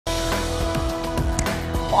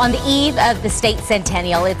on the eve of the state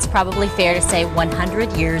centennial, it's probably fair to say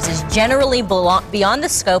 100 years is generally beyond the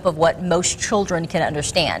scope of what most children can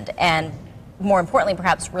understand and, more importantly,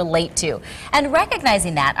 perhaps relate to. And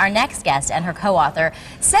recognizing that, our next guest and her co-author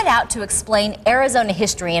set out to explain Arizona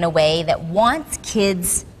history in a way that wants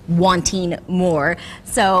kids wanting more.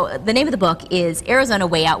 So the name of the book is Arizona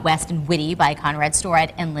Way Out West and Witty by Conrad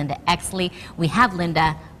Storad and Linda Exley. We have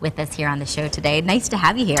Linda with us here on the show today. Nice to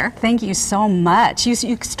have you here. Thank you so much. You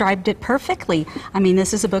described it perfectly. I mean,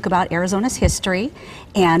 this is a book about Arizona's history,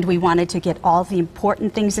 and we wanted to get all the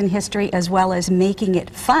important things in history as well as making it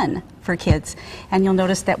fun for kids. And you'll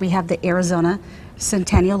notice that we have the Arizona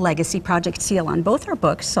Centennial Legacy Project seal on both our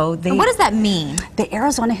books. So and what does that mean? The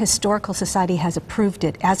Arizona Historical Society has approved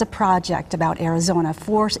it as a project about Arizona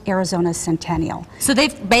for Arizona's Centennial. So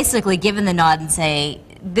they've basically given the nod and say,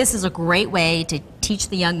 this is a great way to teach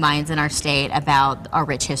the young minds in our state about our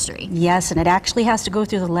rich history. Yes, and it actually has to go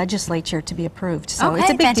through the legislature to be approved. So okay,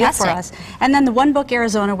 it's a big fantastic. deal for us. And then the One Book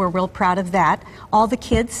Arizona, we're real proud of that. All the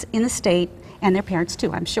kids in the state, and their parents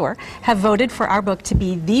too, I'm sure, have voted for our book to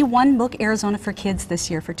be the One Book Arizona for kids this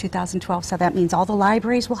year for 2012. So that means all the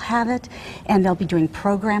libraries will have it, and they'll be doing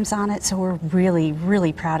programs on it. So we're really,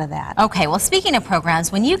 really proud of that. Okay, well, speaking of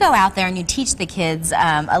programs, when you go out there and you teach the kids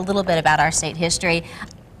a little bit about our state history,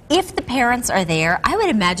 if the parents are there, I would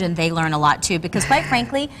imagine they learn a lot too, because quite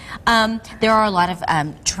frankly, there are a lot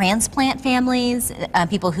of transplant families,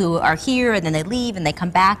 people who are here and then they leave and they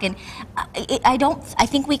come back, and I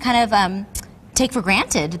think we kind of take for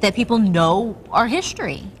granted that people know our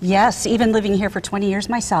history. Yes, even living here for 20 years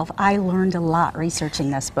myself, I learned a lot researching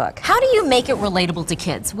this book. How do you make it relatable to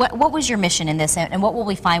kids? What was your mission in this, and what will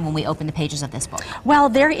we find when we open the pages of this book? Well,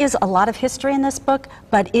 there is a lot of history in this book,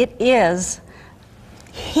 but it is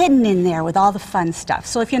hidden in there with all the fun stuff.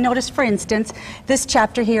 So if you notice, for instance, this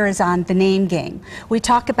chapter here is on the name game. We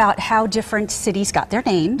talk about how different cities got their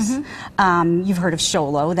names. You've heard of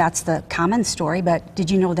Sholo, that's the common story, but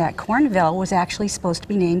did you know that Cornville was actually supposed to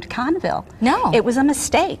be named Conville? No. It was a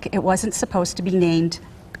mistake. It wasn't supposed to be named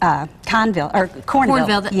Conville, or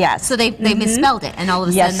Cornville. Yes. So they misspelled it, and all of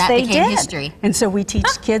a sudden that became history. And so we teach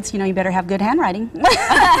kids, you know, you better have good handwriting.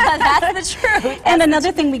 That's the truth. And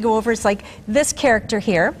another thing we go over is like this character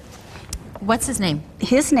here. What's his name?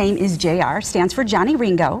 His name is JR, stands for Johnny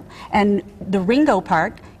Ringo, and the Ringo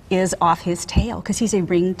part is off his tail because he's a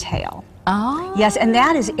ringtail. Oh. Yes, and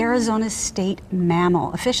that is Arizona's state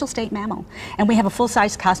mammal, official state mammal. And we have a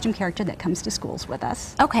full-size costume character that comes to schools with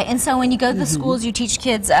us. Okay, and so when you go to the schools, you teach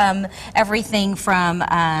kids everything from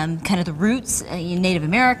kind of the roots, Native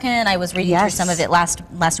American. I was reading through some of it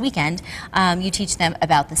last weekend. You teach them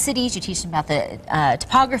about the cities, you teach them about the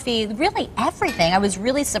topography, really everything. I was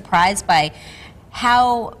really surprised by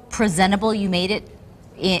how presentable you made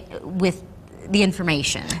it with the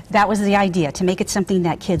information. That was the idea, to make it something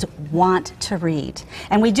that kids want to read.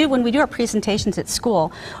 And we do, when we do our presentations at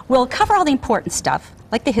school, we'll cover all the important stuff,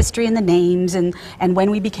 like the history and the names and when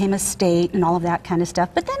we became a state and all of that kind of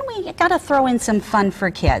stuff. But then we got to throw in some fun for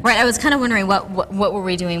kids. Right, I was kind of wondering what were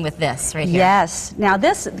we doing with this right here? Yes. Now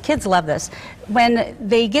this, the kids love this. When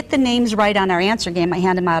they get the names right on our answer game, I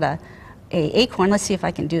hand them out a acorn. Let's see if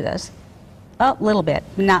I can do this. Oh, a little bit,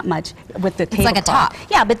 not much, with the tablecloth. It's like a top.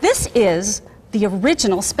 Yeah, but this is the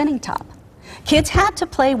original spinning top. Kids had to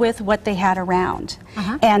play with what they had around.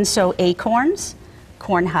 And so acorns,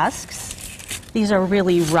 corn husks, these are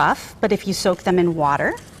really rough, but if you soak them in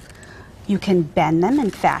water, you can bend them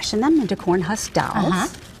and fashion them into corn husk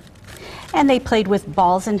dolls. And they played with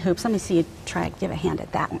balls and hoops. Let me see you try to give a hand at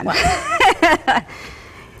that one. Wow.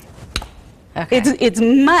 Okay. It's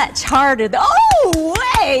much harder. Oh,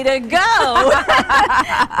 way to go!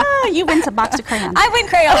 Oh, you win a box of crayons. I win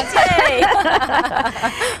crayons,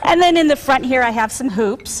 yay! And then in the front here, I have some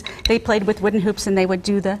hoops. They played with wooden hoops, and they would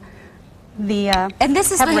do the and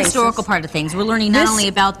this is the historical part of things. We're learning not only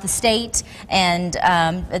about the state and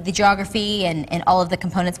the geography and all of the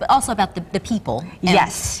components, but also about the people. And,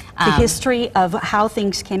 yes, the history of how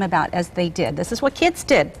things came about as they did. This is what kids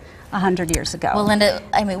did 100 years ago. Well, Linda,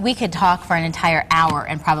 I mean, we could talk for an entire hour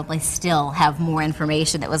and probably still have more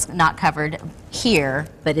information that was not covered here,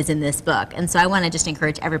 but is in this book. And so I want to just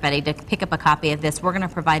encourage everybody to pick up a copy of this. We're going to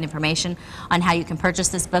provide information on how you can purchase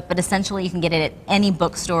this book, but essentially you can get it at any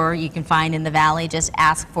bookstore you can find in the Valley. Just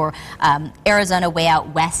ask for Arizona Way Out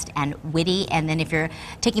West and Witty. And then if you're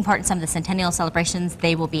taking part in some of the Centennial celebrations,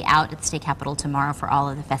 they will be out at the State Capitol tomorrow for all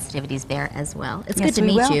of the festivities there as well. It's good to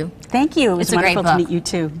meet you. Thank you. It's wonderful a great book. to meet you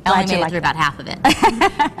too. I only made it through about half of it.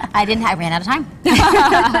 I ran out of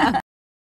time.